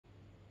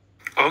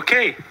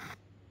Okay.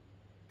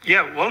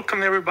 Yeah,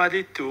 welcome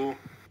everybody to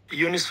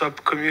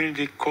Uniswap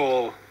Community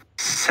Call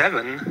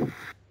 7.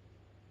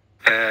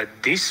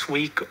 This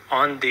week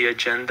on the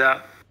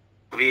agenda,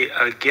 we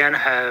again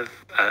have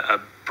a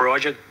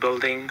project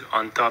building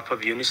on top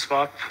of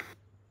Uniswap.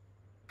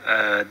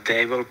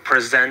 They will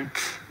present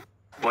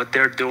what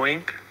they're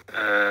doing.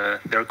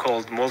 They're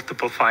called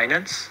Multiple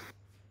Finance.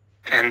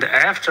 And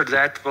after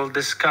that, we'll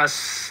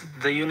discuss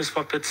the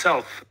Uniswap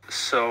itself.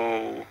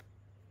 So,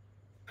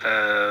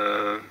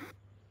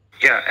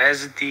 yeah,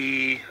 as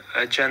the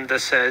agenda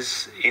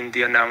says in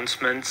the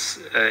announcements,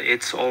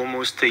 it's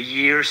almost a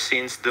year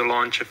since the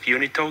launch of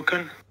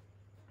Unitoken.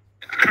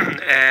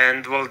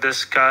 And we'll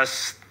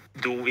discuss,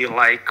 do we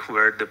like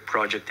where the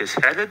project is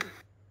headed?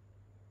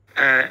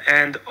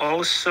 And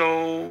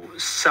also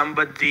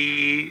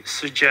somebody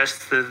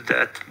suggested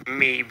that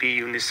maybe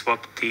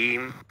Uniswap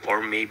team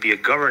or maybe a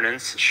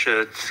governance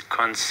should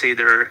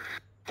consider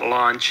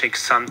launching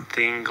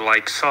something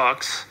like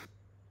SOX.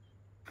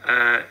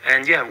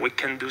 And yeah, we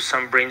can do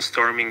some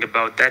brainstorming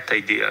about that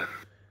idea.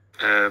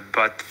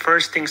 But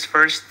first things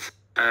first,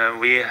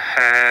 we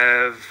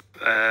have,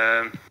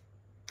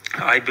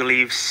 I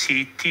believe,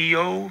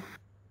 CTO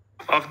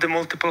of the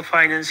Multiple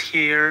Finance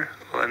here.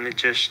 Let me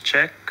just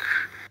check.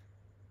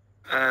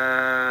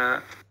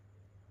 But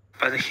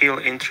he'll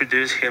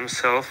introduce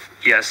himself.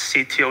 Yes,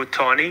 CTO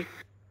Tony.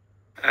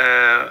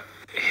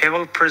 He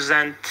will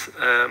present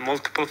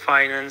Multiple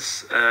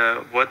Finance,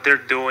 what they're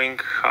doing,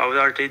 how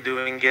are they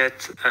doing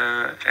it,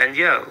 and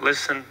yeah,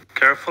 listen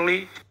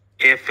carefully.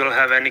 If you'll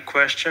have any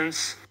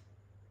questions,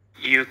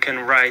 you can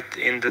write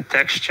in the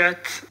text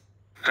chat,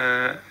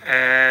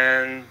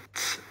 and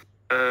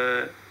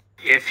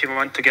if you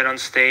want to get on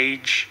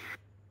stage,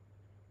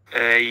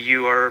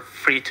 you are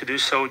free to do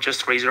so.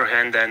 Just raise your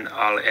hand and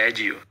I'll add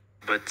you.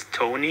 But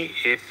Tony,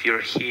 if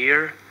you're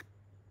here,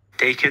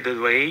 take it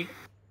away.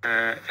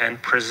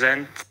 And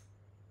present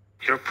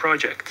your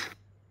project.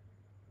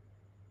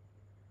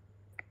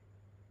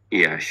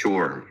 Yeah,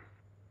 sure.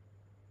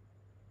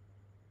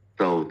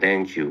 So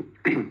thank you.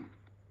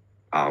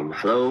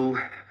 Hello,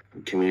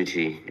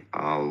 community.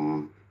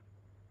 I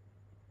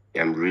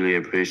really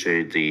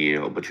appreciate the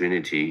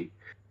opportunity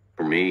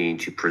for me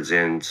to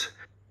present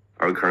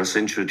our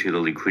concentrated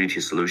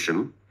liquidity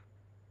solution,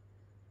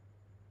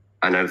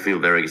 and I feel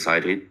very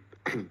excited.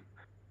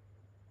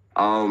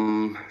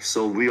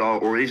 So we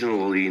are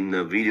originally in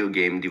the video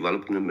game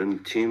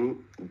development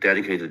team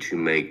dedicated to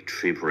make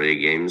AAA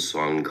games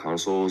on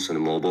consoles and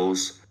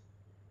mobiles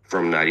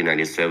from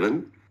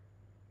 1997.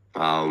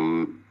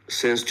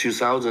 Since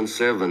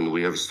 2007,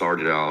 we have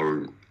started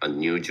a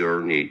new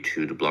journey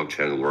to the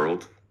blockchain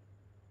world.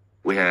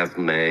 We have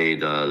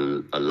made a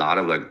lot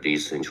of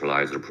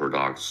decentralized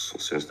products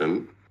since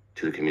then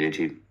to the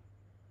community,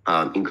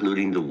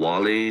 including the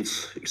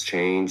wallets,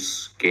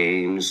 exchange,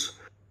 games,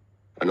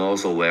 and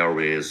also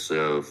various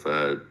of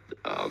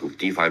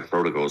DeFi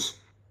protocols.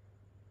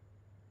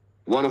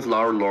 One of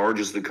our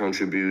largest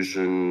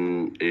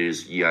contribution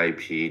is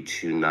EIP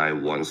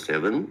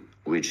 2917,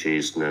 which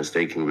is the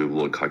staking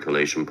reward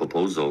calculation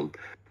proposal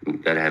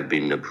that have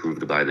been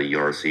approved by the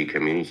ERC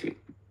community.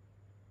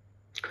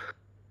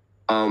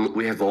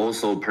 We have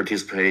also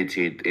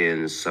participated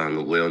in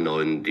some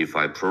well-known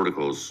DeFi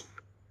protocols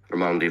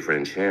among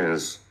different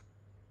chains.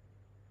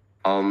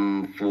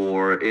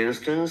 For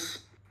instance,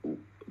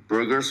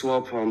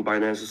 BurgerSwap on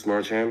Binance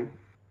Smart Chain.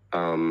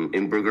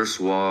 In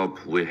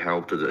BurgerSwap, we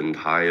helped the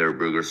entire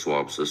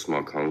BurgerSwap's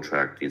smart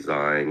contract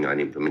design and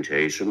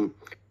implementation.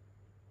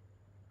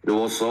 And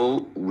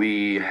also,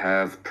 we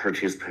have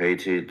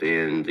participated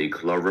in the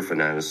Clover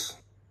Finance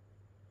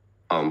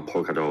on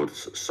Polkadot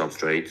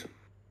substrate,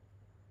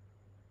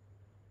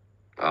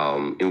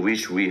 in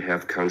which we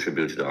have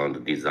contributed on the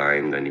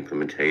design and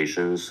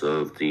implementations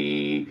of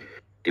the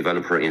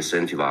developer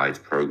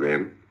incentivized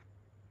program.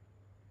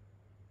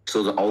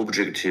 So the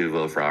objective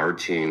of our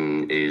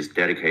team is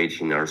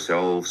dedicating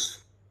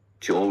ourselves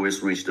to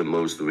always reach the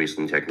most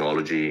recent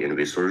technology and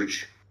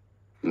research,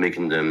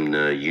 making them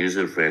a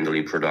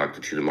user-friendly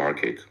product to the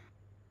market,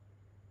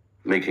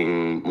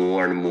 making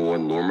more and more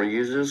normal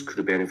users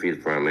could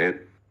benefit from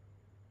it.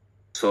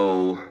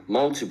 So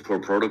multiple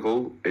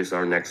protocol is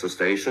our next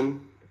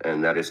station,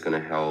 and that is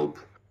going to help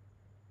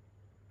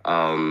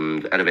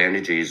the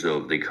advantages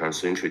of the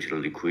concentrated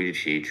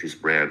liquidity to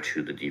spread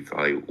to the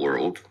DeFi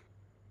world.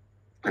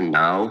 And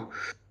now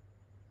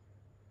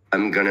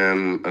I'm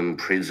gonna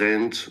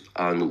present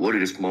on what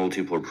is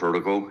multiple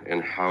protocol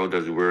and how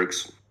does it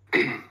works.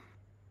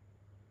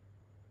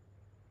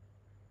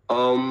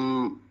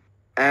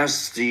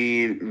 As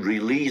the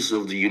release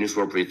of the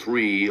Uniswap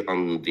V3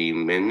 on the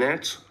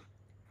mainnet,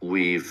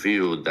 we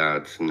feel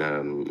that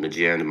the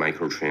giant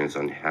microtrends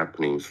are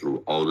happening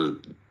through over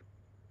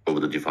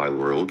the DeFi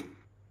world,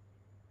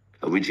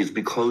 which is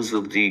because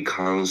of the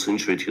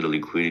concentrated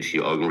liquidity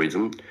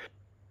algorithm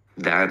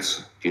that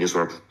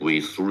Uniswap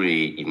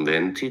V3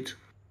 invented.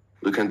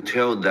 We can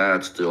tell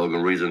that the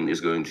algorithm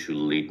is going to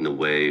lead the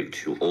way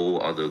to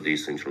all other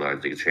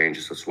decentralized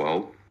exchanges as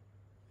well.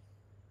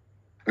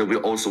 And we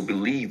also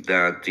believe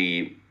that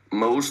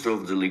most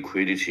of the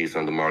liquidities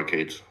on the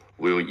market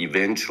will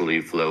eventually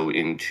flow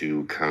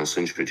into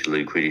concentrated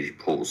liquidity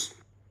pools,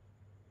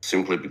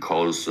 simply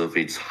because of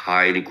its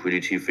high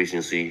liquidity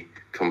efficiency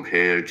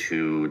compared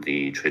to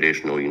the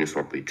traditional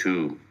Uniswap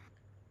V2.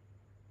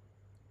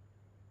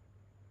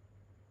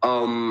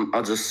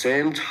 At the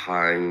same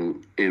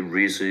time, it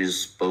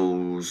raises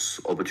both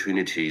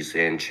opportunities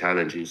and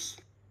challenges.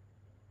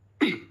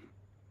 The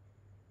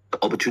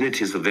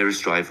opportunities are very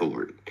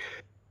straightforward.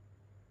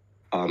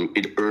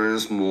 It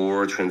earns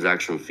more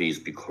transaction fees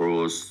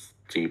because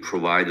the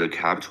provided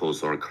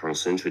capitals are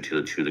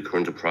concentrated to the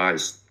current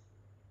price.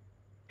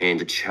 And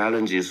the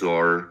challenges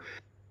are,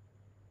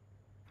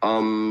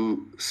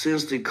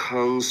 since the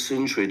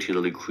concentrated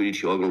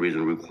liquidity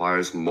algorithm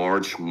requires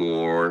much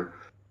more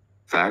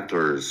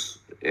factors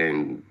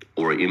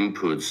or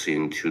inputs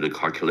into the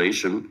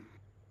calculation,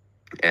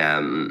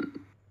 and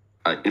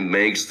it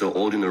makes the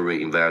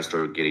ordinary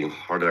investor getting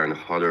harder and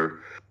harder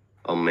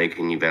on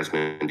making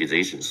investment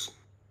decisions.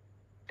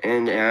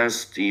 And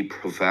as the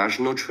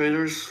professional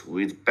traders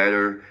with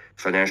better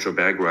financial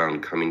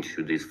background coming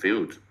to this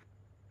field,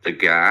 the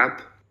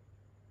gap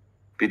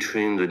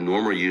between the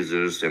normal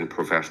users and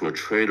professional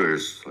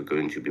traders are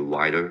going to be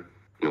wider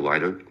and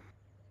wider.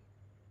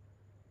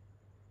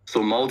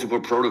 So multiple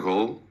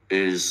protocol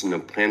is a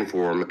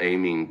platform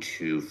aiming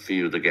to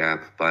fill the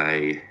gap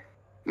by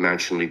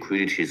matching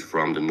liquidities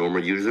from the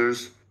normal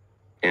users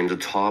and the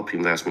top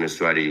investment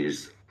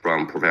strategies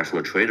from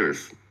professional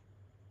traders.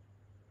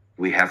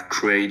 We have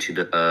created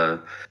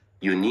a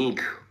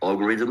unique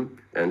algorithm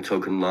and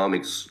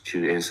tokenomics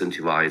to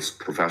incentivize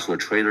professional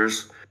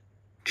traders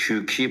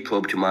to keep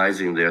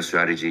optimizing their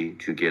strategy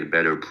to get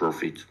better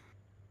profit.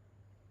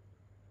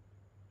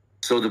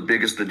 So the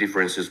biggest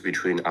differences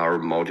between our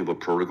multiple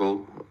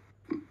protocol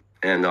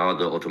and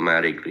other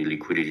automatic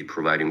liquidity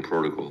providing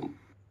protocol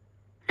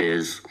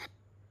is,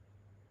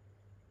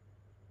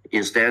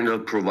 instead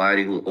of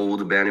providing all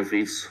the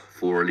benefits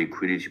for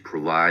liquidity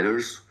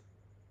providers,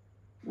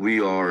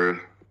 we are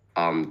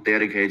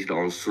dedicated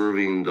on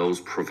serving those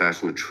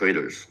professional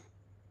traders.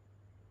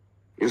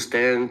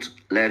 Instead,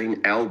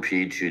 letting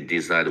LP to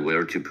decide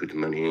where to put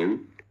money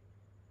in,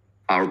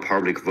 our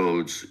public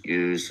votes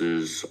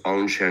uses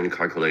on-chain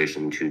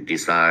calculation to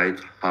decide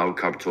how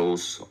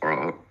capitals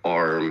are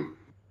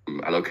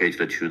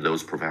allocated to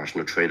those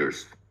professional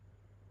traders,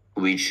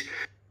 which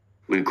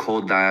we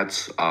call that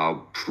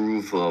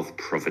proof of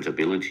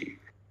profitability.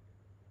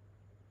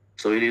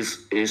 So it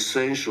is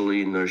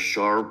essentially a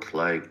sharp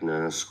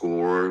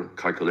score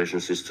calculation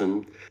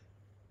system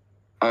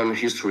on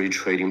history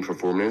trading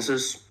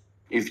performances.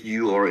 If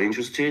you are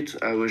interested,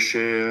 I will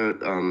share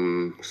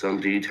some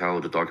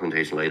detailed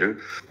documentation later.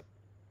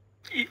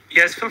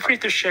 Yes, feel free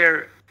to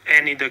share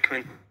any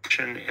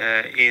documentation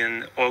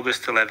in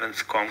August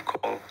 11th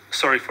comm-call.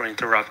 Sorry for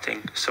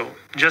interrupting. So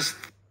just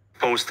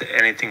post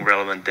anything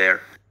relevant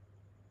there.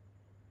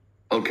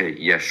 Okay,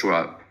 yeah,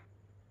 sure.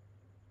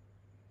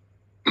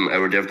 I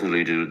will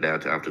definitely do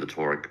that after the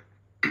talk.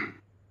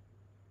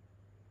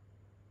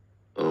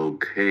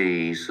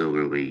 Okay, so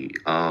where we?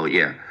 Oh,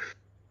 yeah.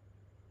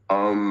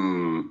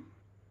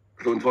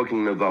 So when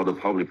talking about the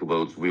public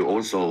votes, we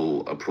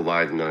also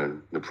provide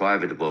the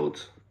private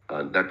vote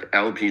that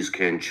LPs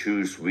can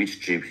choose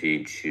which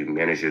GP to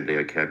manage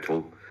their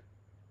capital.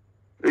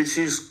 It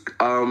is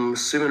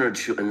similar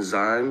to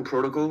Enzyme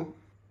protocol,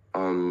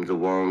 the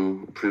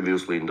one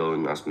previously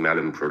known as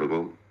Melon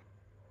protocol.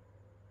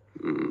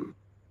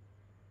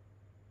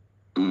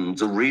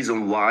 The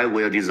reason why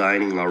we are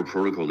designing our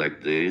protocol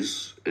like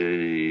this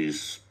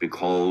is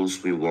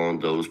because we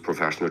want those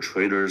professional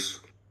traders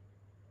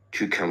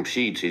to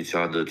compete each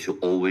other to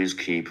always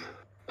keep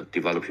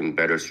developing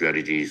better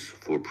strategies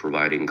for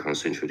providing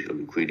concentrated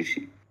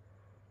liquidity.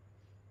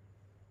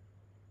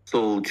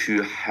 So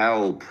to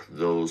help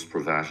those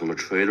professional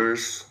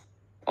traders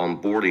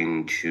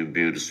onboarding to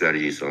build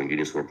strategies on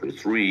Uniswap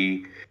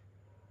V3,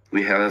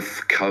 we have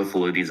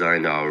carefully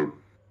designed our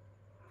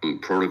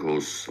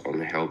protocols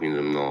on helping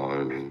them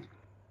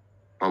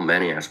on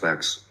many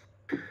aspects.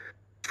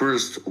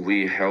 First,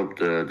 we help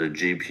the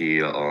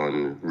GP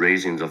on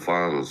raising the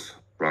funds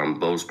from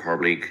both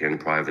public and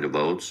private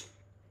votes.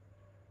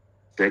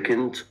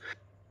 Second,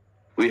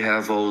 we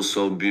have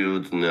also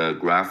built a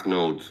graph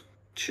node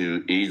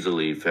to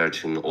easily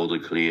fetching all the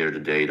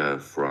cleared data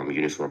from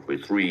Uniswap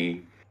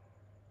V3.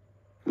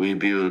 We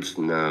built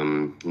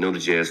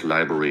Node.js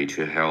library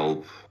to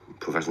help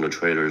professional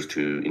traders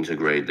to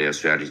integrate their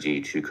strategy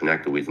to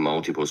connect with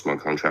multiple smart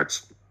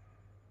contracts.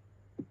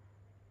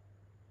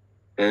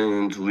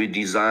 And we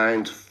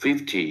designed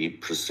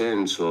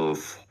 50%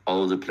 of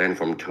all the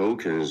platform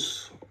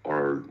tokens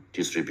are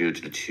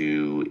distributed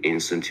to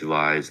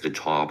incentivize the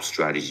top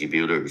strategy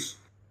builders.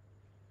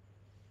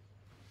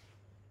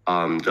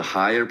 The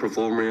higher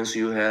performance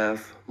you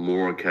have,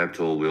 more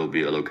capital will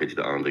be allocated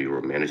under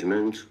your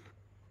management.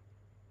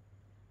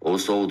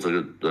 Also,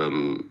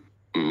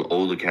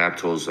 all the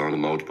capitals on the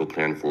multiple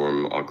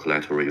platform are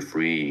collateral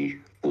free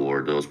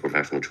for those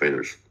professional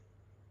traders.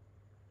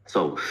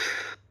 So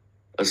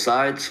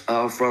Aside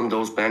from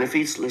those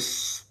benefits,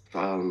 let's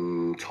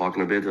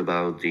talking a bit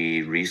about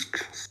the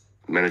risk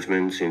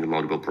management in the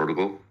multiple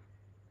protocol.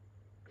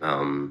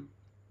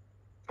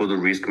 For the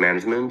risk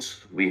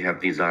management, we have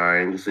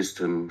designed a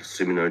system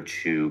similar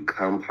to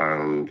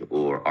Compound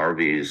or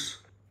RB's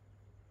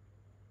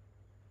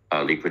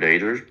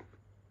liquidator,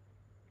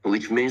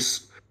 which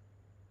means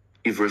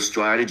if a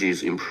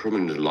strategy's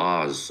impermanent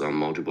loss on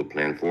multiple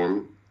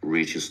platform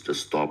reaches the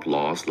stop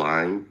loss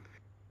line,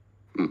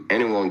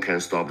 anyone can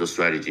stop the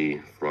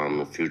strategy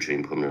from future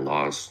impermanent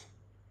loss.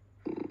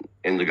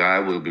 And the guy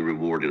will be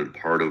rewarded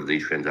part of the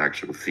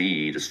transaction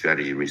fee the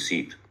strategy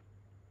received.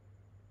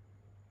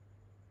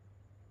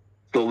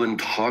 So when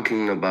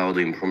talking about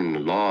the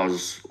impermanent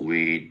loss,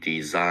 we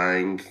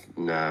designed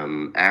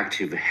the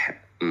active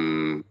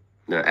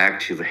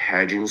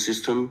hedging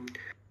system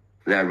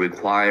that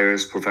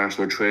requires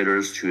professional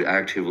traders to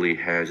actively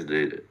hedge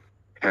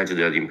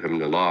their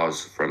impermanent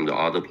loss from the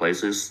other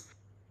places,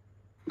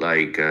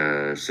 like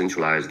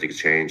centralized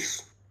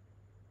exchanges.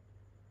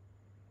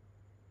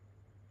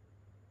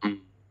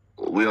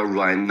 We are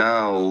right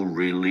now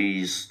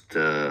released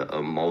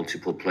a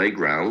multiple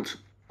playground,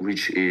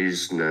 which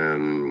is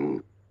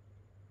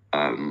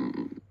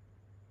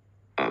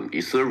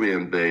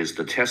Ethereum-based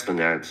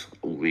testnet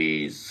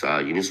with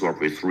Uniswap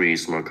V3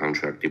 smart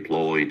contract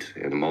deployed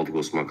and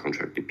multiple smart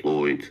contract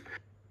deployed.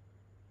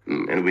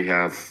 And we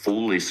have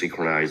fully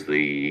synchronized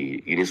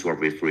the Uniswap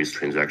V3's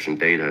transaction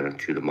data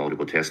to the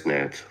multiple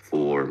testnet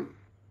for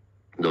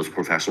those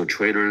professional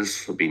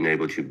traders being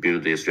able to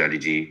build their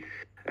strategy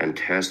and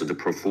test the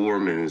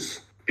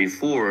performance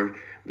before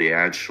they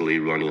actually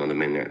running on the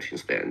mainnet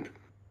instead.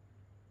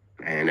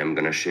 And I'm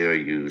gonna share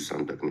you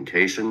some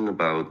documentation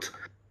about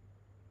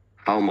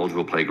how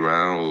multiple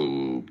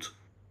playground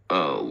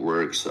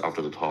works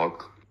after the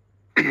talk.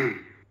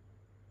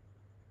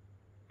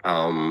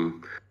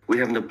 We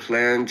have the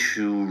plan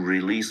to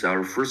release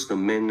our first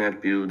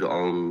mainnet build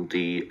on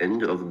the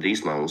end of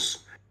this month,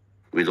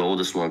 with all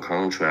the smart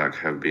contracts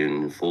have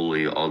been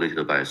fully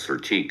audited by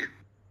Certic.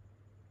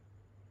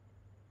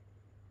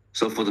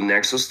 So for the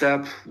next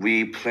step,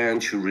 we plan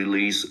to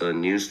release a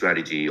new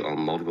strategy on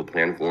multiple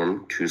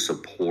platforms to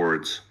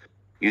support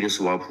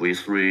Uniswap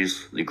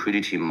V3's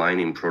liquidity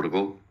mining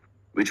protocol,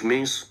 which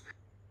means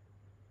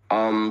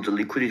the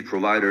liquidity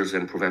providers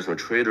and professional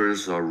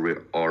traders are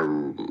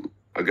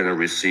going to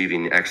receive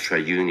an extra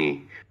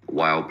uni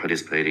while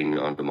participating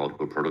on the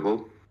multiple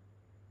protocol.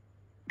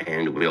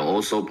 And we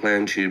also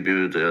plan to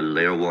build a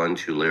layer 1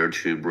 to layer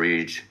 2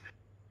 bridge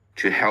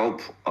to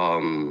help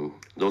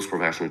those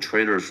professional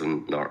traders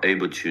and are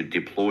able to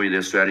deploy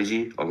their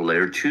strategy on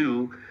layer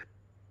 2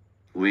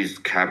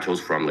 with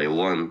capitals from layer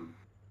 1.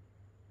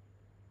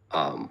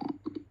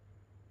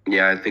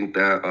 Yeah, I think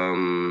that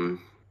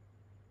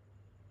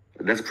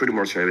that's pretty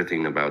much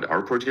everything about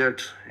our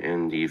project.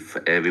 And if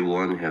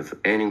everyone have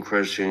any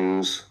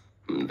questions,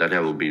 that I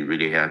will be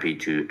really happy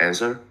to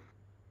answer.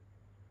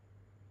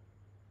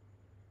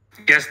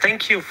 Yes,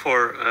 thank you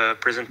for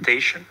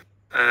presentation.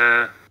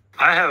 I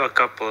have a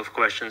couple of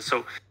questions.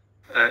 So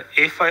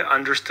if I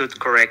understood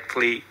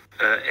correctly,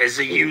 as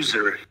a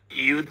user,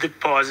 you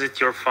deposit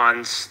your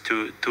funds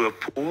to a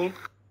pool,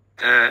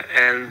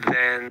 and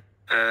then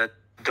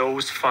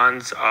those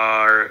funds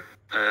are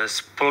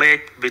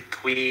split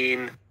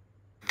between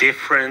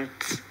different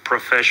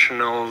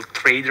professional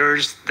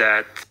traders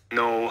that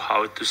know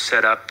how to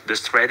set up the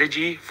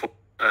strategy for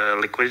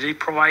liquidity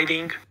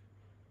providing.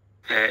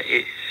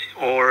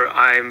 Or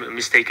I'm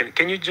mistaken.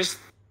 Can you just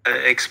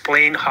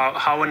explain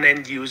how an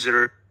end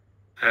user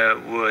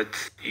would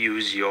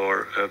use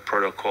your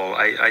protocol?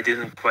 I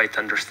didn't quite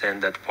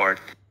understand that part.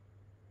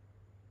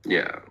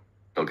 Yeah,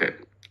 okay.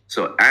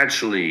 So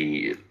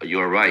actually,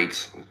 you're right.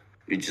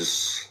 You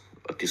just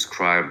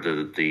described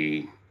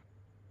the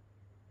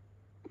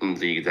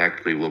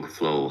exactly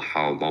workflow,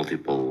 how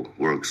multiple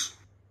works.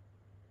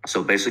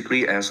 So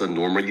basically, as a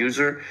normal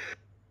user,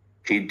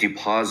 he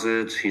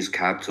deposits his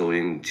capital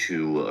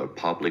into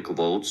public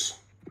vaults,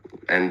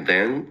 and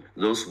then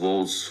those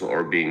vaults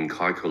are being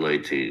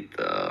calculated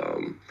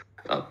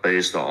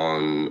based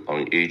on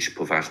each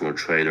professional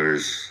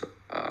trader's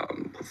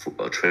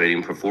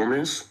trading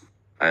performance,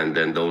 and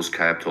then those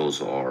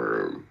capitals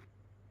are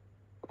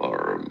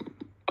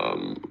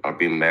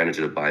being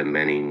managed by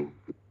many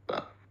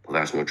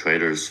professional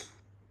traders.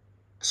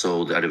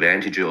 So the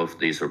advantage of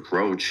this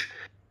approach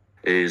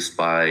is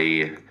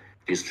by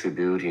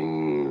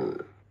distributing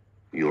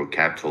your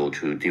capital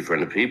to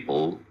different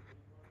people,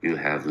 you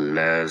have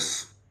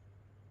less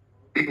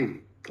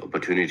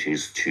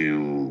opportunities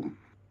to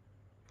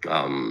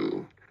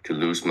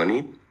lose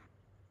money.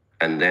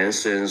 And then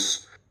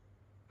since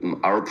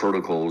our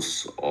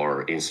protocols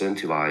are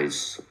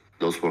incentivize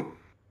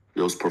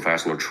those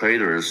professional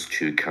traders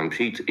to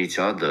compete each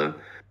other,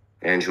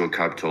 angel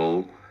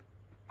capital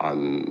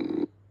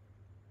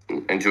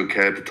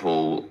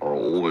are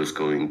always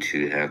going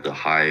to have the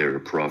higher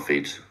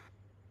profit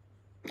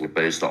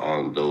based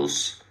on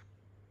those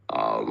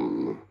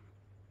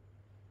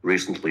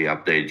recently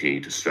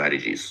updated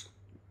strategies.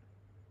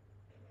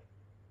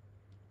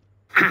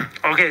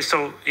 Okay,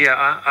 so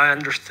yeah, I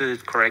understood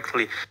it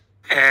correctly.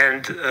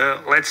 And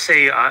let's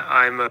say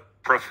I'm a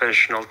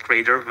professional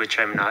trader, which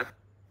I'm not.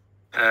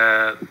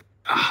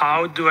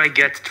 How do I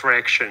get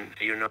traction?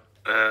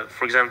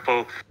 For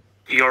example,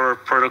 your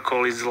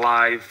protocol is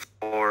live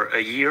for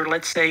a year,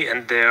 let's say,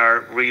 and there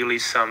are really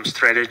some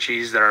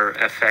strategies that are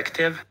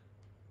effective.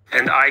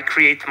 And I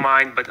create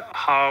mine, but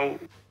how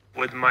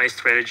would my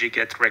strategy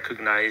get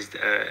recognized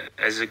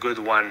as a good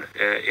one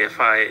if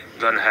I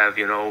don't have,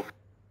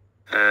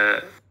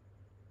 uh,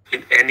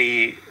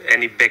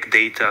 any big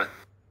data,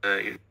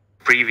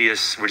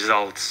 previous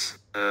results?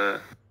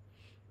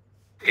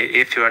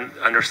 If you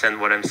understand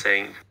what I'm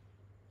saying.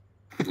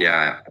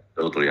 Yeah, I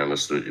totally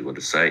understood what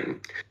you're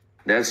saying.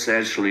 That's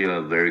actually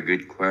a very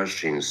good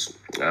question.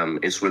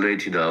 It's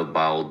related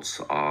about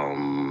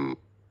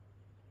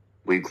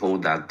we call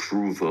that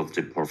proof of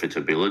the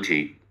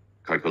profitability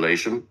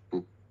calculation.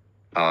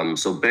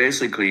 So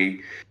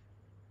basically,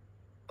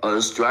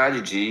 a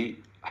strategy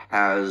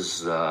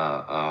has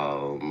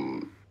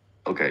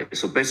okay.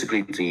 So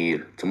basically,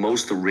 the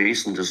most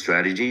recent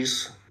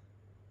strategies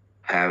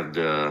have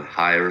the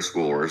higher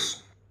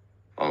scores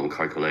on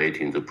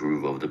calculating the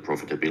proof of the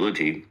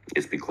profitability.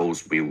 It's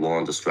because we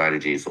want the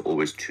strategies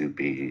always to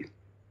be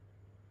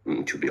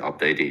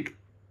updated.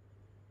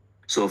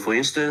 So for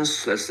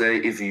instance, let's say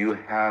if you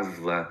have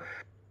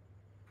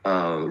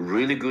a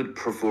really good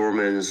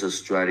performance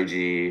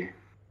strategy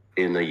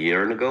in a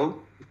year ago,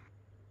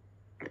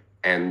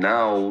 and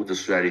now the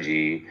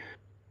strategy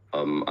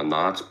are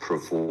not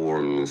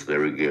performs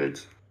very good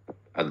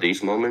at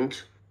this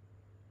moment.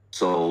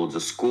 So the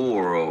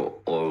score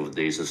of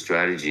this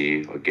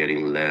strategy are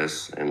getting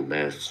less and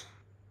less.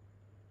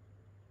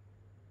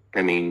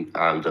 I mean,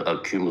 the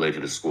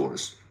accumulated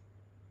scores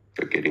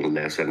are getting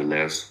less and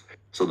less.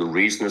 So the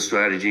recent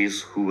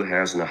strategies who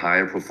has a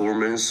higher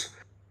performance,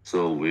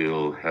 so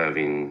will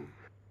having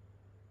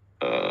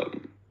a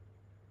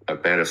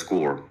better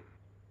score,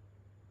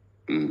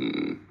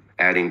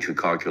 adding to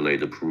calculate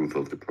the proof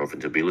of the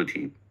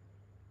profitability.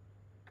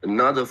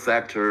 Another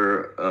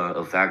factor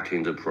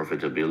affecting the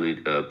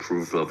profitability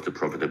proof of the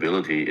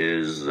profitability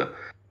is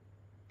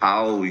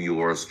how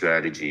your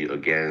strategy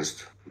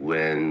against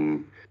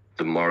when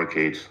the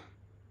market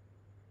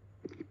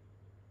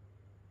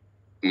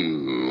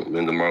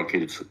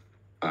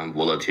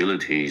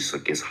volatility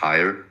gets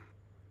higher.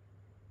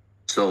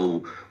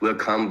 So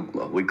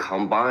we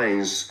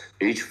combines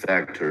each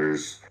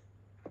factors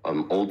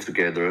all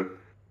together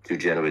to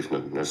generate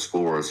a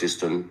score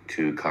system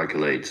to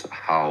calculate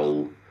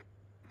how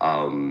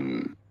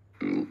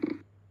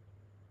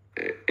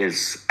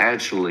it's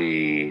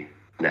actually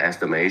an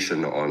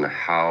estimation on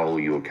how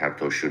your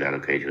capital should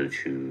allocate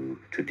to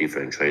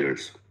different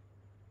traders.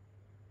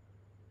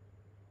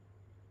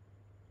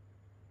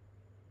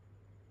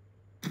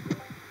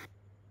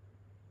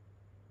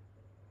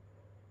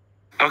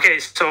 Okay,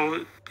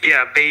 so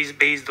yeah,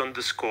 based on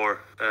the score,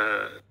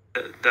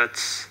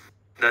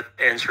 that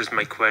answers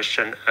my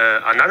question.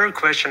 Another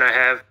question I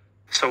have: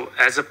 so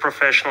as a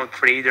professional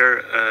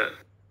trader,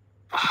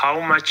 how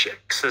much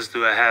access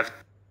do I have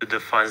to the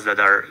funds that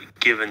are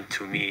given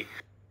to me?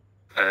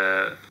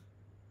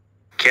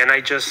 Can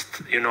I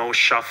just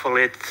shuffle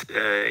it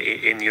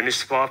in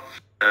Uniswap,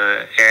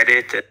 add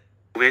it, and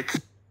move it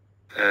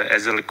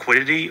as a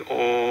liquidity,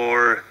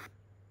 or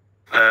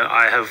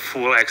I have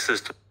full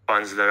access to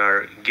funds that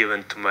are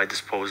given to my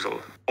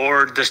disposal,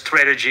 or the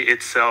strategy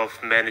itself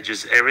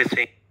manages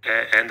everything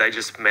and I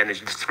just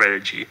manage the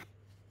strategy?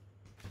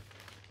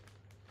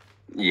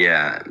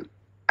 Yeah,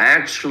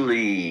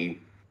 actually,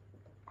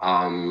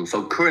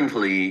 so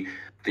currently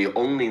the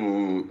only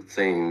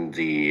thing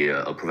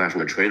a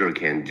professional trader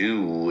can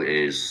do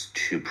is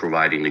to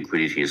providing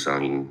liquidities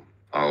on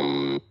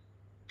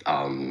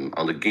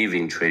the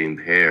giving trading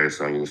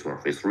pairs on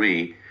Uniswap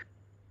V3.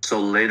 So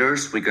later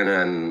we're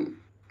gonna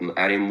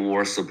adding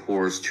more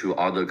supports to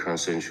other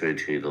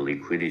concentrated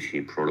liquidity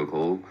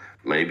protocol,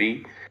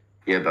 maybe.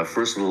 Yeah, but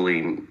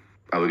firstly,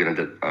 we're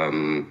gonna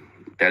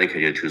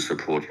dedicate it to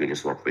support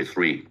Uniswap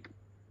V3.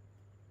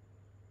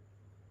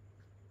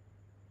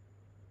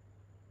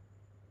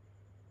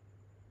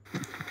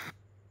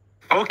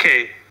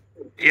 Okay,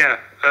 yeah.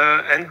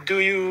 And do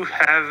you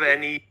have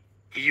any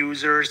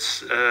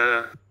users?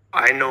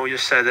 I know you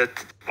said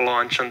that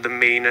launch on the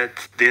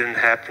mainnet didn't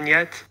happen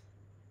yet,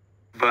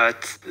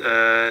 but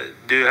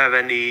do you have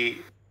any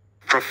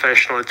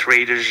professional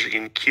traders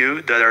in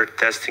queue that are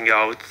testing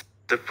out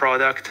the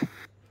product?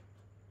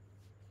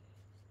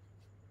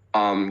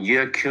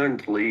 Yeah,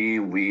 currently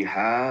we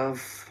have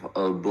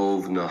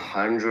above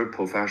 100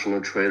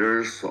 professional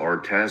traders are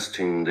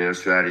testing their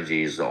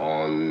strategies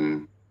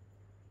on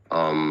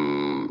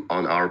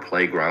our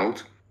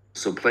playground.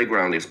 So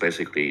playground is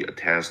basically a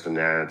test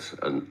net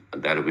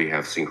that we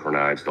have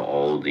synchronized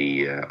all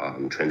the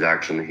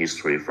transaction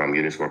history from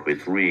Uniswap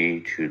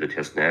V3 to the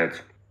test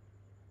net.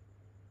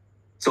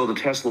 So the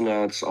test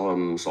net's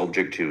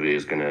objective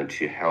is gonna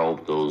to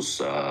help those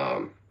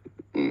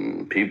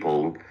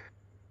people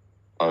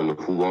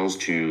who wants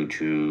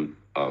to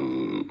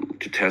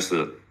test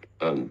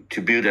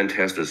to build and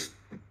test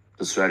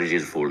the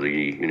strategies for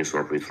the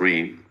Uniswap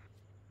V3,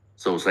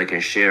 so I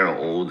can share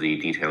all the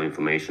detailed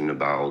information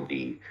about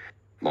the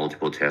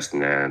multiple test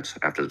nets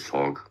after the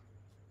talk.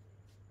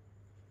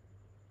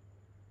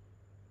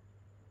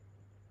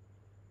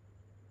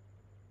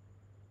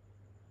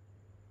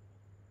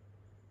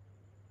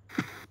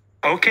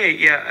 Okay,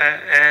 yeah,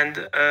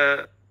 and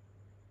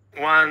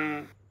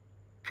one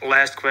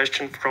last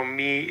question from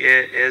me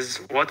is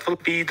what will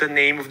be the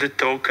name of the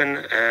token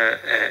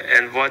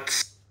and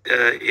what's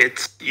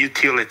its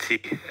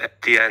utility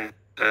at the end?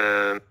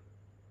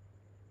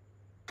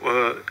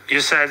 You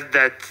said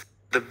that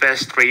the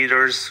best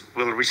traders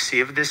will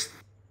receive this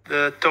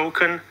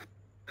token,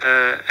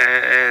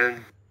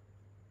 and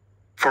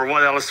for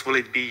what else will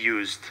it be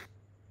used?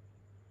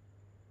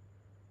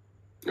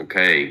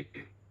 Okay.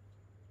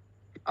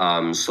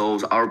 So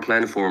our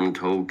platform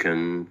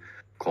token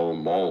called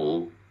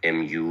MUL,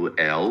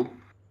 MUL.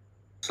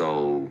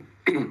 So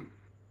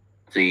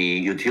the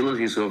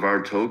utilities of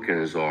our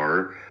tokens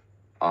are,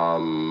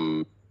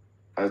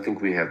 I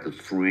think we have the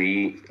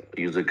 3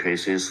 user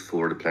cases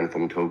for the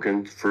platform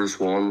token. First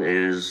one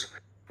is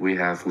we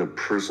have the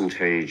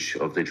percentage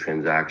of the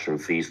transaction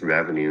fees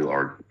revenue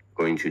are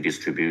going to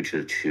distribute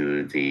it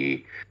to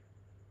the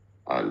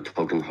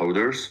token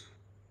holders.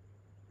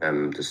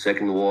 And the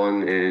second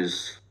one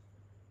is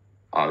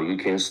you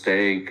can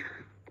stake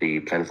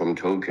the platform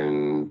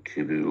token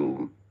to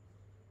do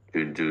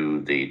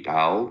the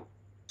DAO,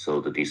 so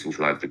the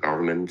decentralized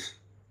governance.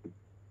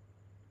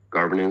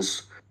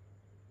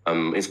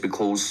 It's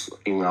because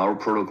in our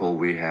protocol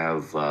we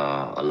have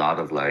a lot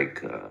of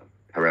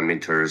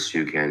parameters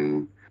you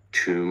can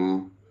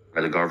tune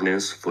the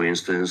governance, for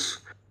instance,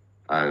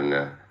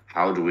 and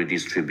how do we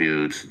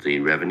distribute the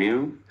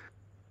revenue,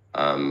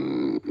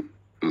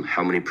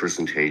 how many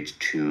percentage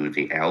to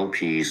the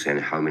LPs and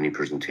how many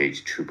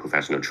percentage to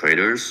professional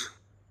traders.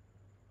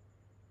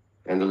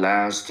 And the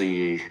last,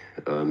 the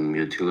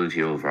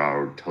utility of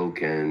our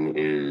token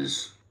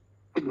is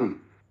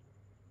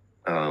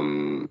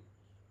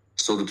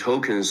so the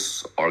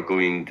tokens are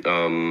going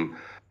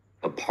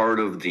a part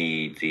of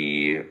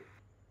the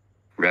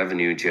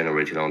revenue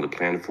generated on the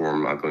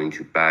platform are going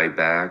to buy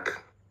back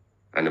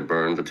and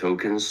burn the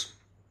tokens.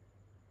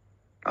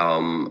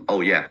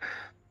 Oh yeah.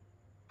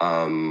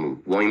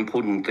 One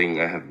important thing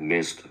I have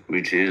missed,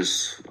 which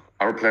is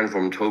our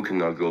platform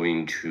token are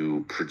going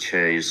to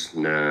purchase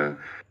the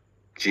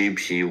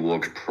GP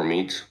work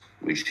permit,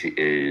 which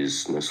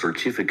is a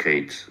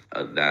certificate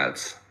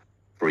that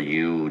for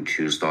you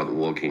to start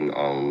working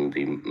on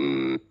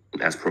the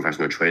as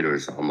professional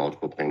traders on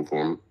multiple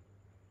platforms.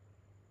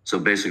 So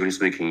basically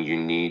speaking, you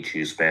need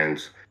to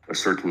spend a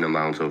certain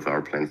amount of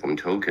our platform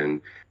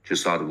token to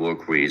start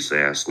work with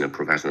as a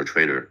professional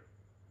trader.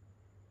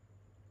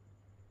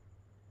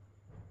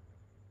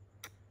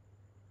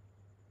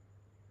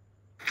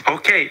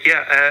 Okay,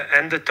 yeah,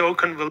 and the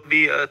token will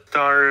be a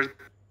star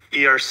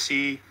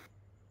ERC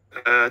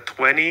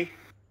 20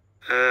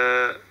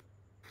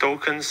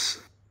 tokens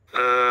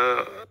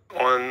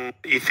on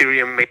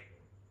Ethereum,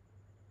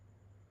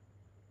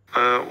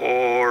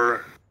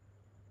 or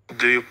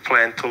do you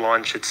plan to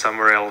launch it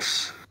somewhere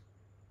else?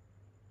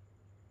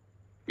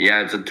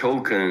 Yeah, the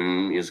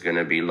token is going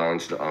to be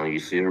launched on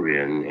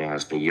Ethereum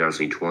as the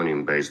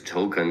ERC20-based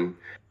token.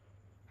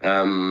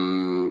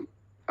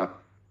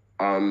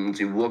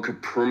 The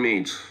work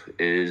permit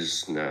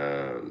is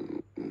the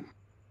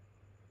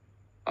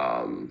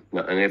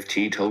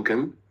NFT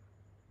token.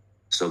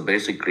 So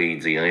basically,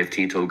 the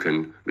NFT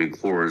token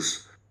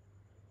records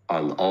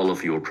on all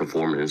of your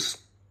performance,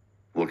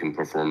 working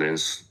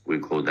performance. We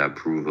call that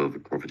proof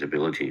of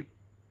profitability.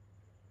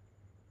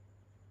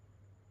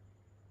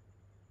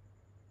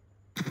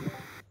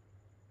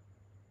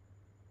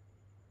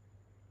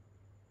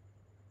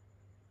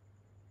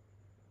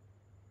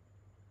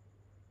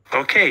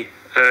 Okay,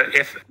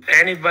 if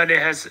anybody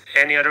has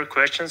any other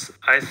questions,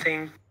 I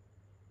think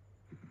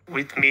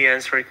with me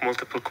answering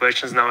multiple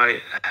questions now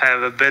I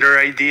have a better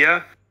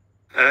idea.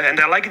 And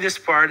I like this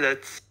part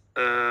that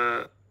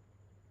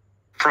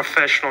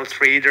professional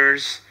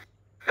traders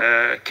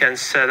can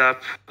set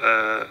up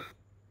a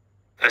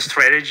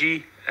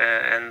strategy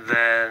and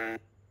then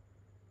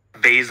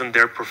based on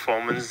their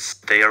performance,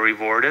 they are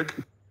rewarded.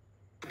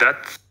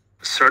 That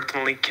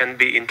certainly can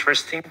be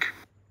interesting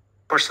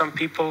for some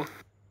people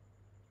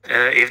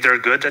if they're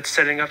good at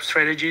setting up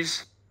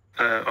strategies.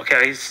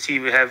 Okay, I see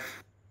we have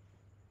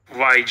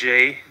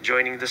YJ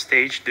joining the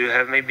stage. Do you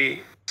have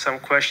maybe some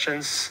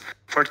questions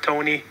for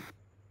Tony?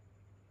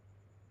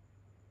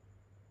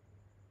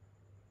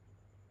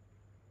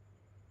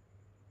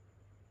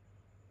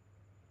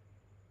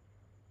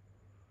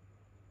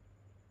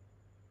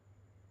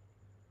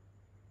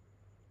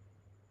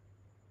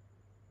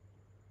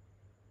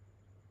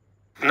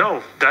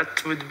 No,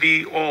 that would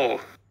be all.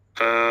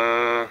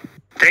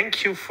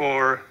 Thank you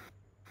for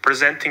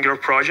presenting your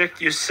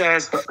project. You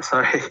said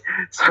sorry,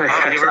 oh,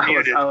 guys, you were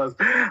muted. I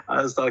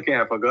was talking.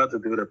 I forgot to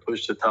do the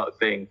push to talk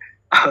thing.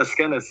 I was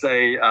gonna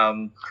say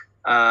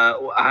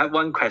I have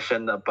one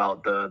question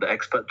about the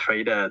expert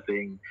trader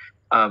thing.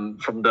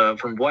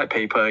 From white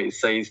paper, it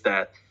says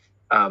that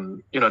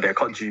they're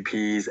called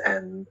GPs,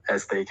 and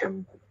as they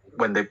can,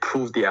 when they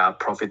prove their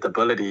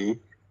profitability,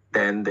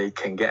 then they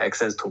can get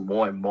access to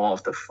more and more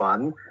of the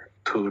fund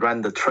to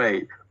run the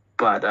trade.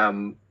 But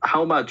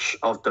how much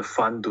of the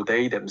fund do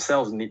they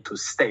themselves need to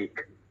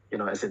stake?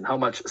 As in how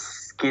much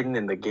skin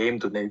in the game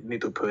do they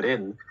need to put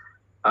in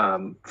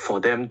for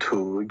them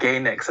to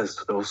gain access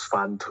to those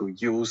funds to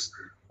use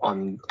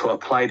to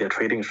apply their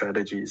trading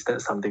strategies?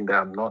 That's something that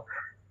I'm not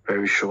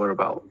very sure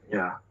about.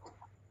 Yeah.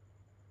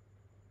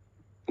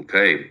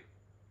 Okay.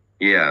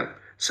 Yeah.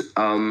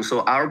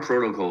 So our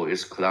protocol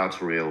is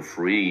collateral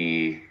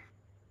free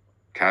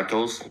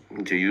capitals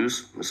to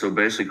use. So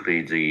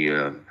basically,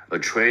 the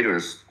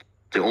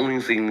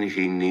only thing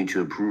he need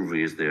to prove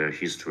is their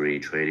history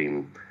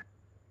trading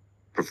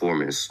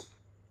performance.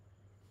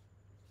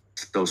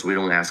 So we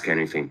don't ask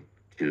anything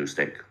to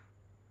stake.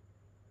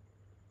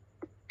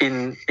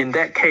 In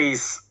that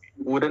case,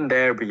 wouldn't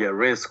there be a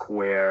risk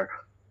where,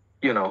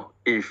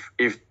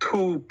 if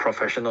two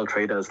professional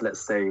traders,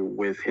 let's say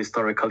with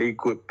historically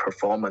good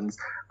performance,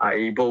 are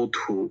able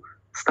to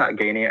start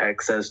gaining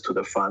access to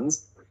the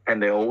funds,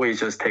 and they always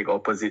just take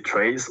opposite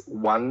trades,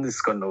 one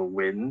is going to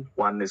win,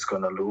 one is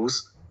going to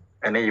lose,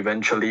 and then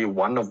eventually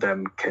one of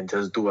them can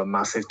just do a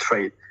massive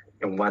trade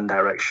in one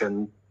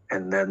direction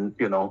and then,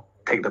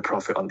 take the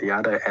profit on the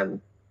other,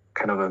 and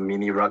kind of a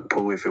mini rug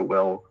pull, if you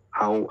will.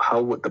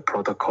 How would the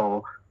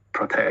protocol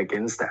protect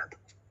against that?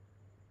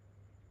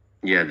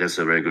 Yeah, that's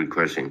a very good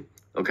question.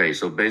 Okay,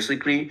 so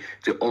basically,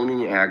 the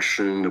only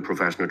action the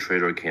professional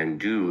trader can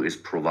do is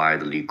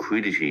provide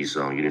liquidities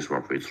on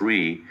Uniswap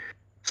V3,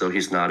 so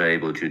he's not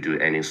able to do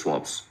any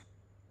swaps.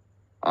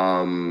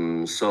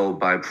 So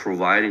by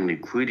providing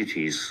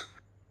liquidities,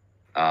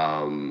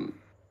 so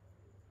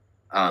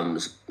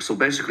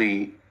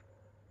basically,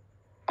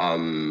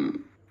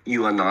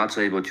 you are not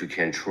able to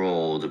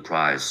control the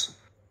price.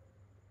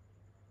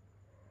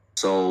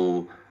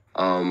 So,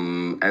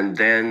 and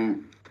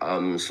then,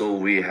 so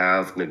we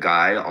have the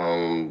guy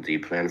on the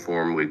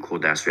platform, we call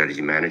that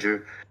strategy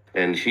manager,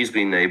 and he's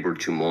been able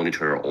to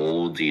monitor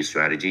all the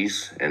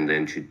strategies and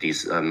then to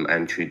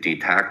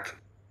detect.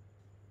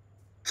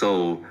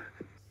 So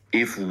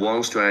if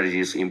one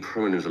strategy's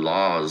impermanent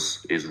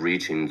loss is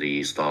reaching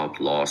the stop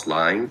loss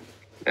line,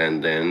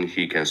 and then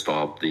he can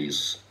stop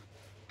this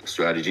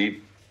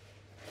strategy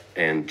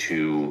and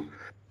to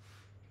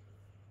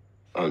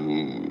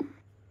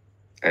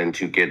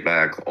get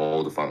back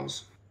all the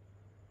funds.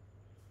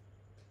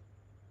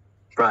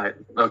 Right.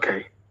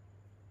 Okay.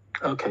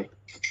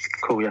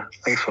 Cool. Yeah.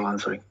 Thanks for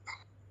answering.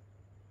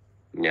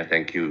 Yeah.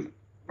 Thank you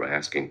for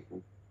asking.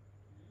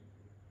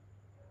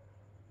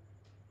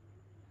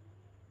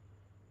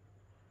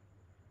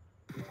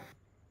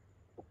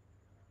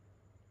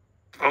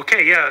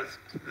 Okay. Yeah.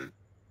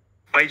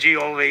 YJ,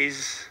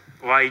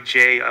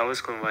 I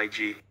always call him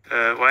YG.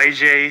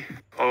 YJ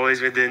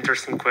always with the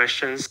interesting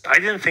questions. I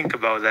didn't think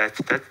about that.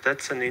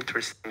 That's an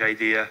interesting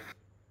idea.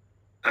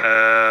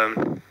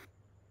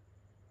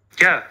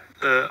 Yeah,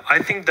 I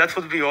think that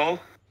would be all.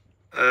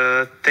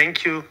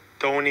 Thank you,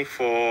 Tony,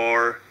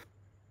 for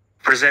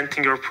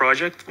presenting your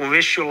project. We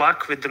wish you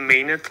luck with the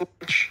mainnet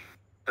launch.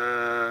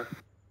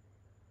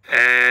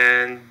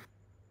 And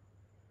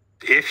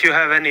if you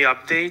have any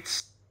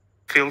updates,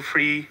 feel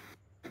free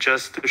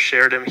just to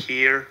share them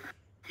here,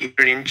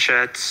 either in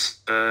chats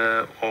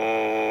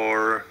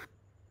or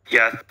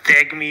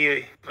tag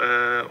me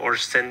or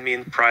send me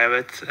in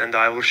private, and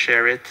I will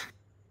share it.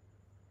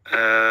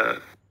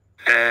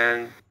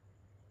 And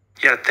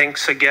yeah,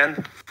 thanks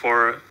again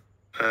for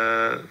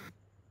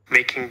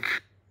making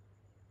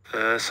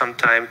some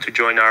time to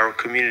join our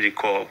community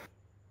call.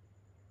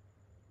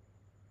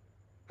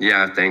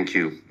 Yeah, thank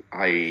you.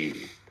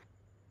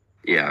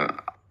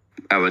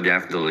 I will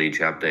definitely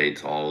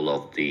update all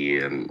of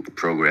the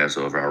progress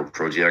of our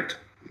project.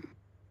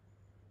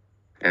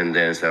 And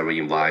then I will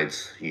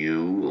invite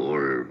you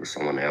or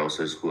someone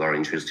else's who are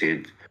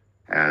interested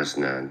as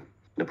the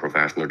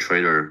professional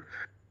trader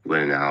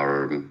when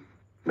our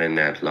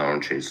mainnet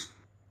launches.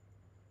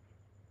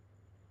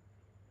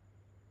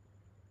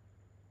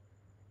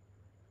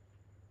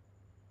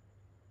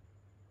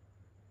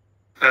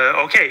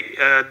 Okay,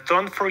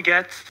 don't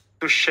forget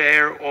to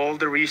share all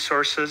the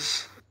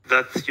resources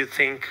that you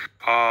think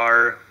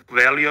are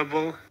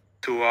valuable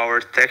to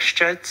our text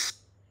chats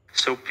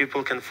so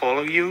people can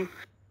follow you.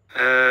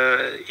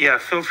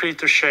 Feel free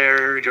to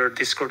share your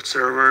Discord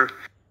server.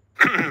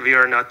 We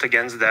are not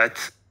against that.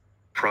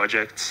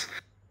 Projects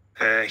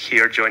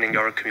here joining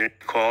our community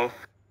call.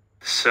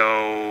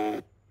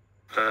 So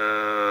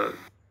that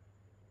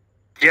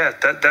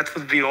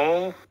would be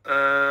all.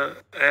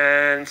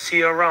 And see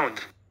you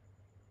around.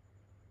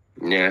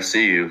 Yeah,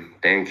 see you.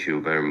 Thank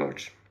you very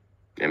much.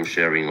 I'm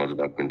sharing all the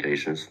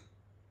documentations.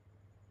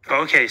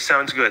 Okay,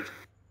 sounds good.